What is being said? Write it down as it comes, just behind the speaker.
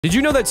Did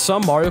you know that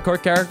some Mario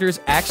Kart characters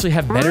actually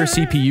have better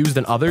CPUs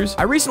than others?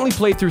 I recently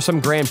played through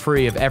some Grand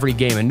Prix of every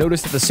game and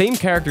noticed that the same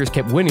characters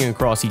kept winning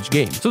across each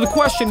game. So the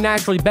question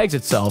naturally begs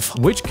itself,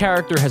 which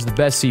character has the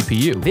best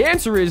CPU? The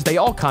answer is they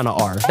all kinda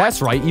are.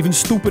 That's right, even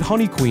stupid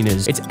Honey Queen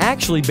is. It's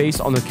actually based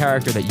on the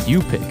character that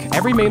you pick.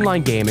 Every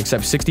mainline game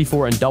except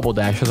 64 and Double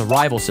Dash has a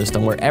rival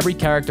system where every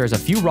character has a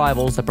few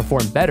rivals that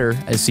perform better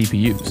as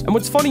CPUs. And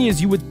what's funny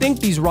is you would think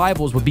these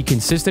rivals would be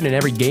consistent in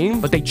every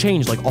game, but they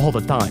change like all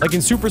the time. Like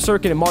in Super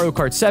Circuit and Mario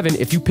Kart 7,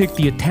 if you pick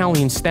the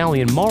Italian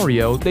stallion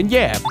Mario, then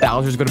yeah,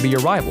 Bowser's gonna be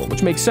your rival,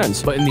 which makes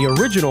sense. But in the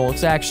original,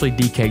 it's actually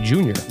DK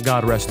Jr.,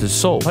 God rest his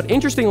soul. But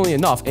interestingly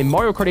enough, in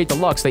Mario Kart 8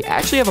 Deluxe, they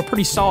actually have a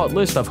pretty solid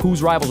list of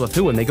who's rivals with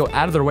who, and they go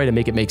out of their way to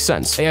make it make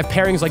sense. They have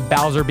pairings like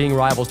Bowser being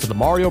rivals to the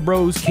Mario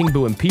Bros, King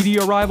Boo and Petey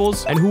are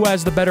rivals, and who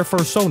has the better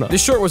fursona.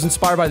 This short was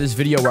inspired by this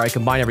video where I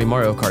combine every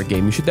Mario Kart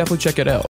game. You should definitely check it out.